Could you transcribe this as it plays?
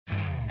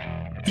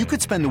You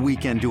could spend the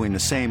weekend doing the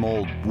same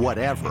old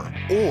whatever,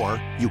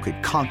 or you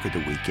could conquer the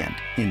weekend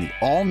in the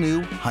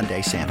all-new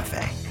Hyundai Santa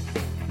Fe.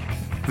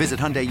 Visit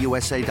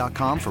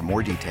HyundaiUSA.com for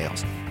more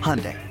details.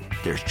 Hyundai,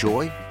 there's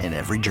joy in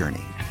every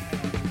journey.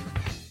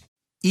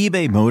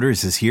 eBay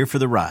Motors is here for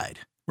the ride.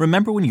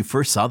 Remember when you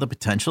first saw the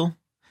potential?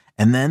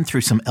 And then through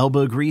some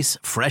elbow grease,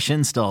 fresh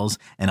installs,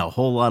 and a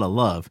whole lot of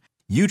love,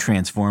 you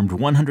transformed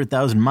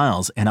 100,000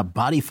 miles and a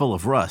body full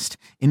of rust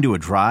into a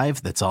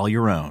drive that's all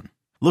your own.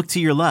 Look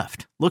to your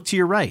left. Look to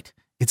your right.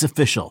 It's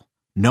official.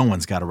 No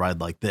one's got a ride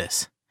like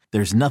this.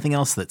 There's nothing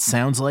else that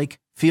sounds like,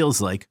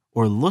 feels like,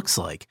 or looks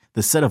like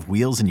the set of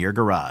wheels in your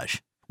garage.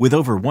 With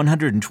over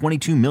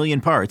 122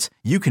 million parts,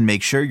 you can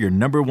make sure your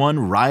number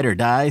one ride or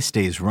die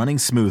stays running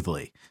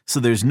smoothly.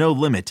 So there's no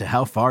limit to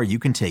how far you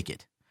can take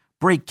it.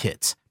 Brake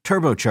kits,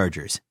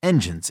 turbochargers,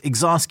 engines,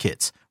 exhaust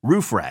kits,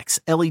 roof racks,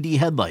 LED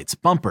headlights,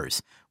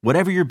 bumpers,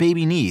 whatever your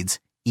baby needs,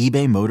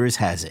 eBay Motors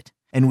has it.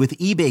 And with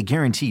eBay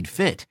Guaranteed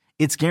Fit,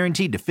 it's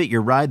guaranteed to fit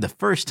your ride the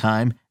first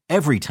time,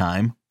 every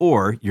time,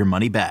 or your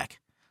money back.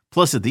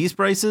 Plus, at these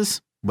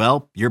prices,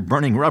 well, you're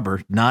burning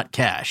rubber, not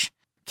cash.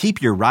 Keep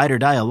your ride or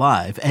die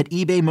alive at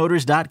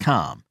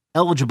ebaymotors.com.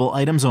 Eligible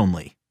items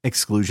only.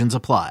 Exclusions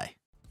apply.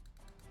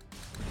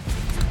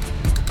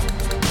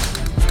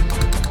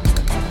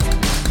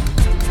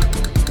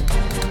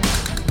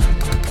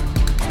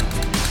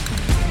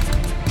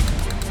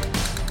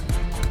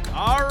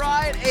 All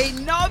right,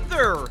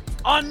 another,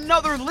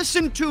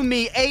 listen to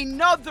me,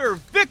 another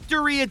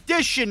victory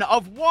edition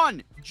of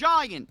One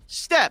Giant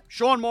Step.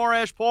 Sean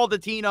Morash, Paul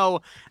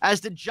Dottino,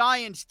 as the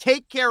Giants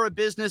take care of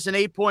business, an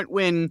 8-point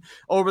win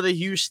over the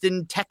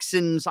Houston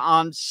Texans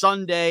on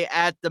Sunday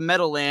at the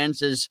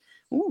Meadowlands.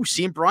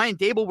 Seeing Brian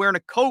Dable wearing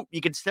a coat,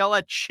 you can tell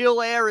that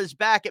chill air is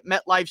back at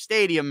MetLife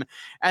Stadium,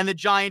 and the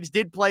Giants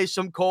did play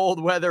some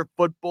cold weather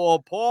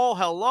football. Paul,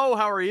 hello,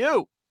 how are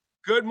you?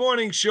 Good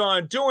morning,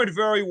 Sean. Doing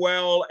very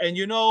well. And,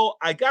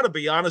 I got to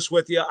be honest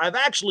with you. I've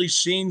actually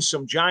seen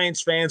some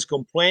Giants fans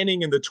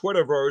complaining in the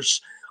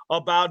Twitterverse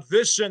about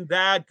this and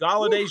that,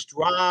 Galladay's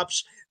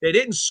drops. They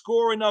didn't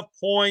score enough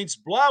points,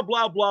 blah,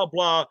 blah, blah,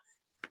 blah.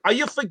 Are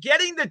you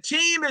forgetting the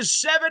team is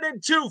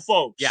 7-2,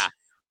 folks? Yeah.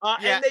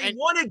 And they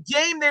won a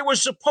game they were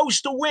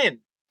supposed to win.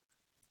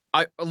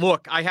 I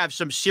have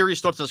some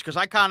serious thoughts on this because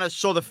I kind of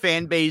saw the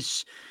fan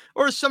base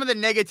or some of the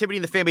negativity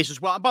in the fan base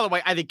as well. And by the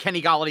way, I think Kenny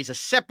Galladay's a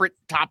separate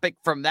topic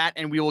from that,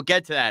 and we will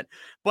get to that.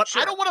 But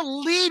sure. I don't want to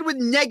lead with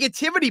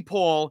negativity,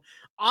 Paul.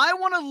 I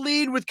want to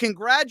lead with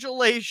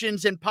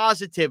congratulations and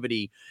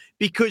positivity,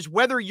 because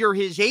whether you're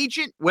his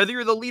agent, whether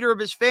you're the leader of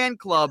his fan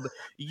club,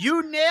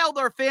 you nailed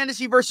our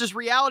fantasy versus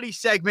reality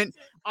segment.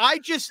 I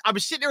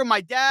was sitting there with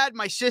my dad,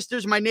 my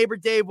sisters, my neighbor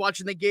Dave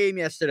watching the game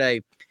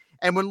yesterday.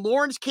 And when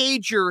Lawrence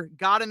Cager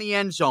got in the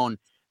end zone,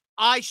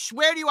 I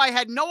swear to you, I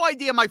had no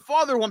idea. My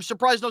father, who I'm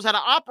surprised knows how to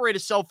operate a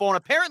cell phone,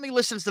 apparently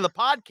listens to the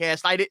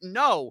podcast. I didn't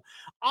know.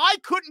 I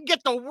couldn't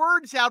get the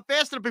words out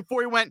fast enough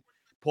before he went,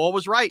 Paul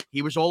was right.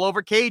 He was all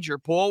over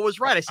Cager. Paul was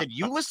right. I said,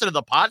 you listen to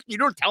the pod? You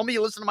don't tell me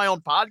you listen to my own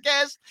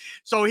podcast?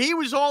 So he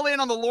was all in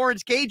on the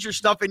Lawrence Cager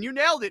stuff, and you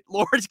nailed it.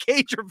 Lawrence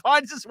Cager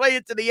finds his way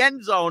into the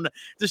end zone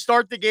to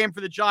start the game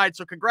for the Giants.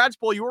 So congrats,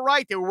 Paul. You were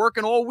right. They were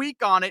working all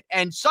week on it,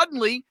 and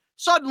suddenly,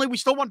 we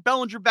still want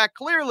Bellinger back.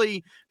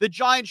 Clearly, the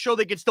Giants show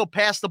they can still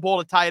pass the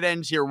ball to tight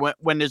ends here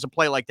when there's a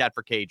play like that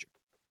for Cager.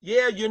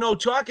 Yeah,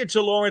 talking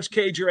to Lawrence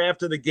Cager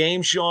after the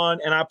game, Sean,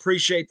 and I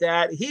appreciate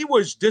that. He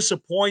was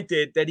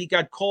disappointed that he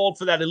got called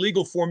for that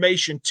illegal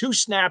formation 2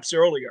 snaps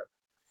earlier.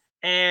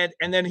 And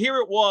then here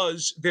it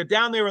was. They're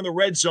down there in the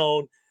red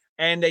zone,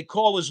 and they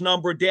call his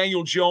number,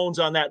 Daniel Jones,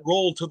 on that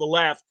roll to the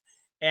left,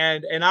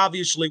 and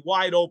obviously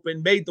wide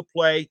open, made the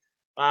play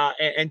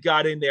and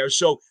got in there.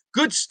 So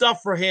good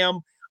stuff for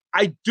him.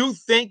 I do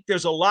think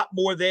there's a lot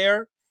more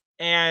there.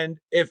 And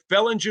if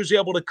Bellinger's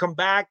able to come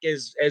back,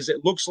 as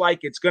it looks like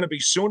it's going to be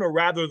sooner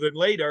rather than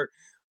later,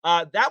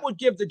 that would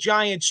give the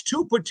Giants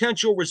 2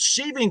 potential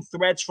receiving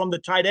threats from the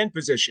tight end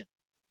position.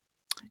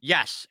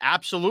 Yes,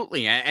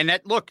 absolutely. And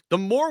that, look, the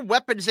more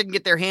weapons they can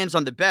get their hands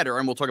on, the better.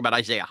 And we'll talk about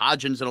Isaiah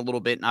Hodgins in a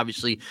little bit, and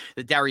obviously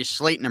the Darius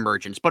Slayton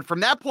emergence. But from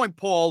that point,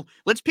 Paul,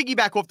 let's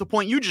piggyback off the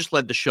point you just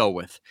led the show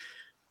with.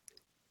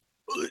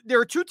 There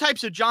are 2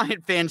 types of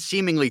Giant fans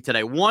seemingly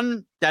today.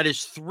 One that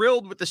is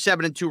thrilled with the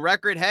 7-2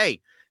 record.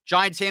 Hey,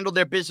 Giants handled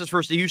their business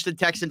versus the Houston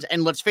Texans,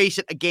 and let's face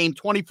it, a game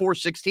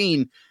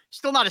 24-16,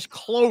 still not as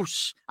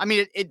close. I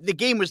mean, the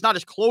game was not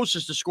as close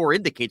as the score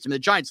indicates. I mean, the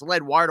Giants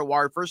led wire to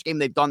wire. First game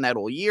they've done that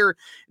all year.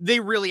 They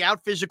really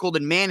out-physicaled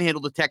and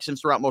manhandled the Texans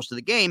throughout most of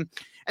the game.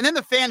 And then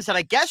the fans that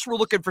I guess were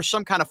looking for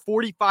some kind of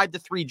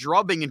 45-3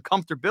 drubbing and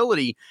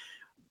comfortability.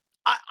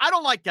 I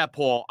don't like that,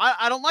 Paul.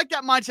 I don't like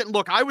that mindset. And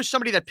look, I was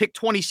somebody that picked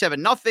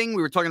 27-0.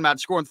 We were talking about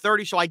scoring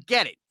 30, so I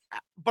get it.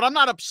 But I'm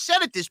not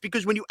upset at this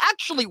because when you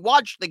actually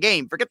watch the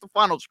game, forget the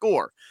final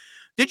score,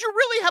 did you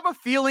really have a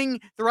feeling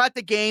throughout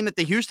the game that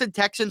the Houston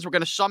Texans were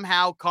going to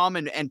somehow come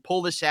and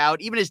pull this out,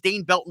 even as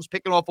Dane Belton's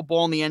picking off a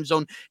ball in the end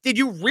zone? Did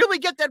you really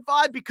get that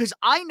vibe? Because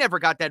I never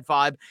got that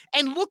vibe.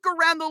 And look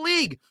around the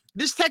league.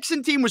 This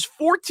Texan team was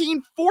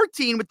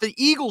 14-14 with the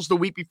Eagles the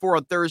week before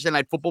on Thursday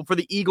Night Football for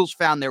the Eagles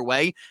found their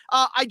way.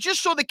 I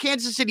just saw the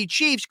Kansas City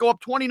Chiefs go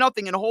up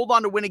 20-0 and hold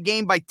on to win a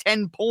game by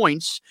 10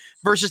 points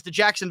versus the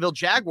Jacksonville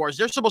Jaguars.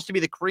 They're supposed to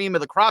be the cream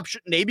of the crop.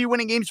 Shouldn't they be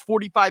winning games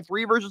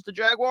 45-3 versus the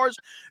Jaguars?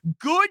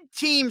 Good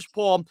teams,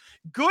 Paul.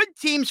 Good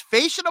teams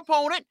face an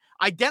opponent,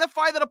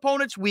 identify that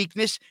opponent's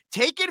weakness,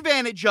 take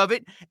advantage of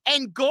it,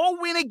 and go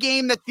win a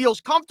game that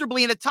feels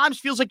comfortably and at times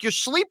feels like you're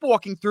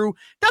sleepwalking through.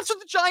 That's what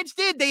the Giants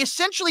did. They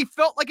essentially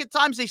felt like at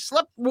times they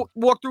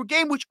walked through a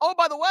game, which, oh,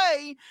 by the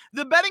way,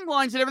 the betting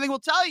lines and everything will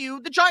tell you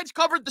the Giants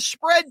covered the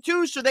spread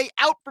too, so they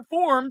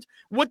outperformed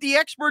what the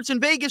experts in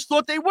Vegas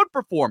thought they would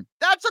perform.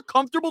 That's a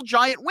comfortable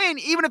Giant win,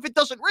 even if it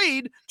doesn't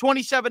read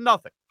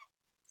 27-0.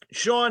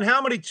 Sean,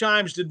 how many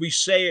times did we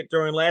say it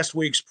during last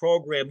week's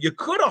program? You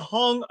could have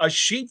hung a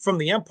sheet from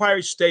the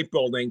Empire State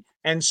Building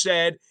and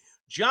said,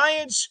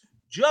 Giants,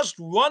 just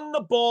run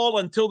the ball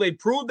until they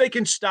prove they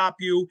can stop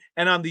you.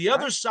 And on the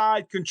other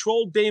side,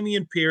 control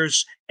Dameon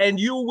Pierce, and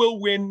you will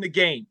win the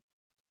game.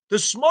 The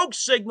smoke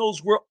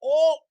signals were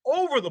all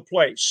over the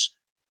place.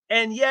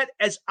 And yet,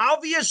 as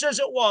obvious as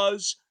it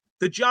was,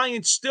 the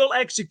Giants still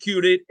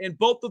executed in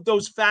both of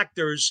those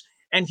factors.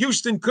 And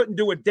Houston couldn't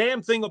do a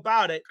damn thing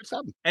about it.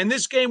 And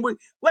this game,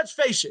 let's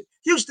face it,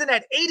 Houston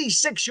had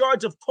 86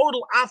 yards of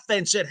total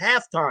offense at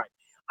halftime.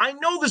 I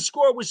know the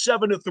score was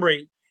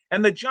 7-3,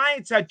 and the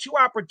Giants had 2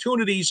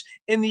 opportunities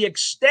in the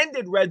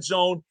extended red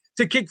zone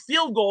to kick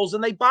field goals,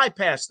 and they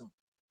bypassed them.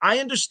 I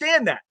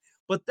understand that.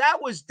 But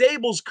that was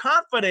Daboll's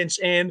confidence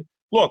in,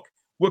 look,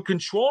 we're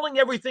controlling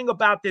everything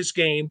about this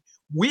game.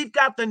 We've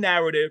got the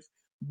narrative.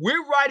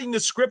 We're writing the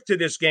script to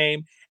this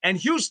game, and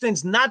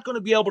Houston's not going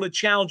to be able to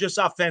challenge us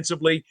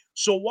offensively.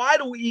 So why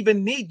do we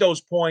even need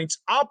those points?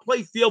 I'll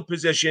play field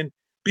position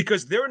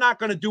because they're not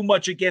going to do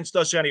much against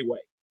us anyway.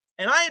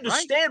 And I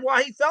understand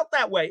why he felt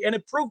that way. And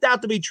it proved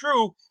out to be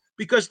true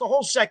because the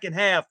whole second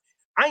half,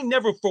 I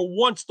never for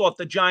once thought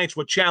the Giants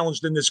were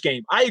challenged in this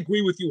game. I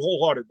agree with you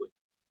wholeheartedly.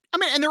 I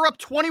mean, and they're up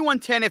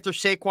 21-10 after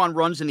Saquon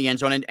runs in the end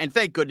zone. And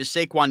thank goodness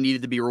Saquon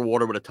needed to be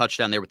rewarded with a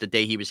touchdown there with the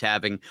day he was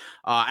having.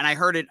 And I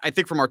heard it, I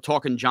think, from our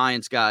Talking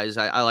Giants guys.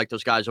 I like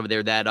those guys over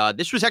there that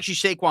this was actually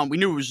Saquon. We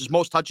knew it was his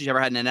most touches he's ever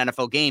had in an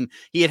NFL game.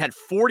 He had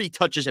 40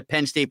 touches at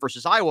Penn State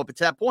versus Iowa. But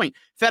to that point,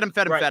 fed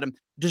him.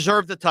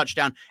 Deserved the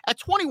touchdown. At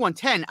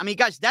 21-10, I mean,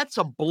 guys, that's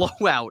a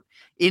blowout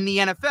in the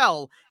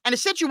NFL. And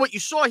essentially what you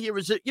saw here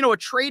was, a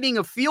trading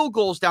of field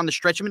goals down the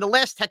stretch. I mean, the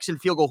last Texan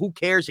field goal, who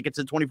cares? It gets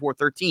to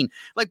 24-13.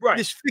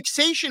 This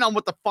fixation on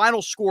what the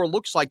final score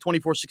looks like,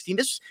 24-16,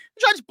 the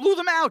Giants blew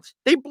them out.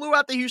 They blew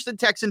out the Houston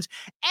Texans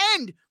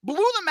and blew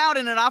them out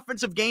in an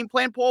offensive game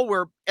plan, Paul,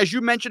 where, as you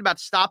mentioned about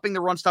stopping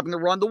the run,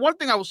 the one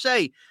thing I will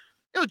say,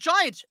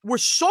 Giants were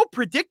so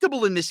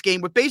predictable in this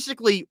game with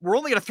basically we're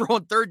only going to throw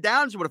on third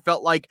downs, what it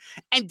felt like.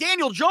 And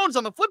Daniel Jones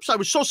on the flip side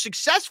was so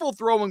successful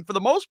throwing for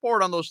the most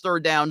part on those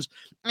third downs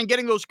and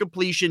getting those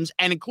completions,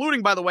 and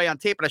including, by the way, on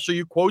tape, and I saw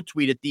you quote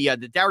tweeted the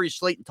Darius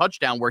Slayton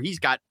touchdown where he's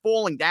got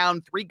falling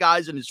down, 3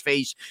 guys in his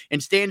face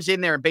and stands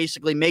in there and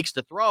basically makes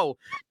the throw.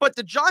 But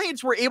the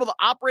Giants were able to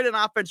operate an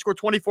offense, score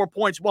 24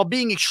 points while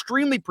being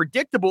extremely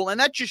predictable. And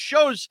that just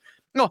shows,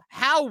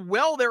 how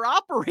well they're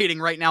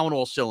operating right now on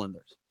all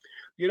cylinders.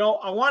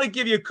 I want to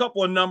give you a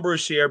couple of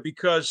numbers here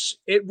because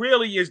it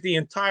really is the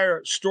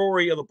entire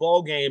story of the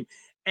ball game,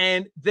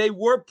 and they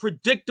were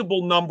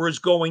predictable numbers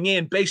going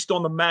in based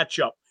on the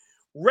matchup.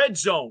 Red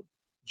zone,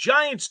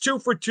 Giants 2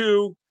 for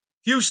 2,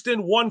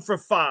 Houston 1 for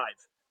 5.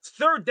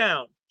 Third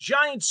down,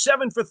 Giants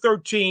 7 for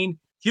 13,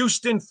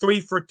 Houston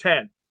 3 for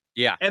 10.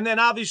 Yeah. And then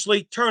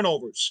obviously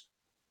turnovers.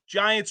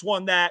 Giants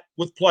won that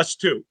with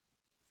 +2.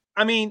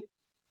 I mean,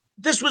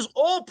 this was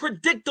all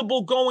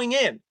predictable going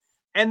in.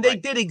 And they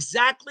did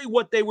exactly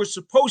what they were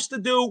supposed to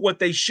do, what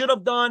they should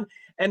have done.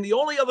 And the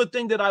only other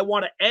thing that I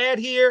want to add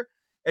here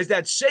is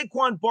that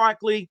Saquon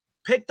Barkley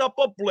picked up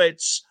a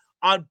blitz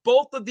on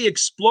both of the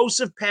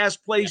explosive pass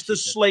plays to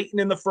Slayton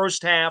in the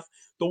first half,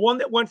 the one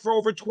that went for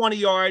over 20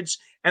 yards,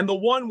 and the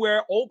one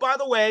where, oh, by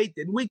the way,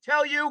 didn't we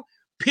tell you,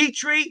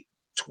 Petrie,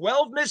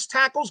 12 missed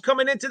tackles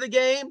coming into the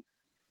game?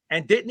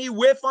 And didn't he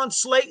whiff on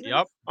Slayton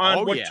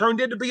on what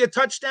turned into be a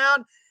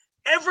touchdown?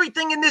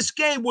 Everything in this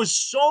game was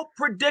so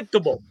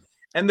predictable.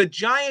 And the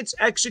Giants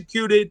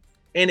executed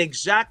in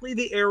exactly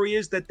the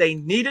areas that they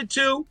needed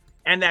to,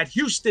 and that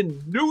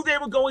Houston knew they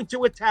were going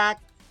to attack,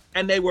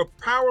 and they were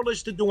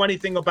powerless to do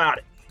anything about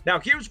it. Now,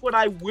 here's what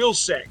I will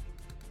say.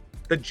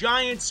 The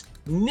Giants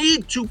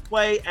need to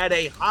play at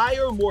a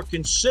higher, more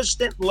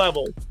consistent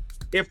level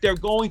if they're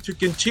going to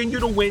continue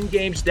to win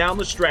games down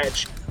the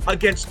stretch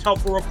against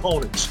tougher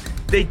opponents.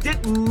 They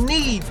didn't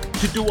need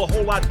to do a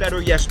whole lot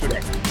better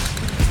yesterday.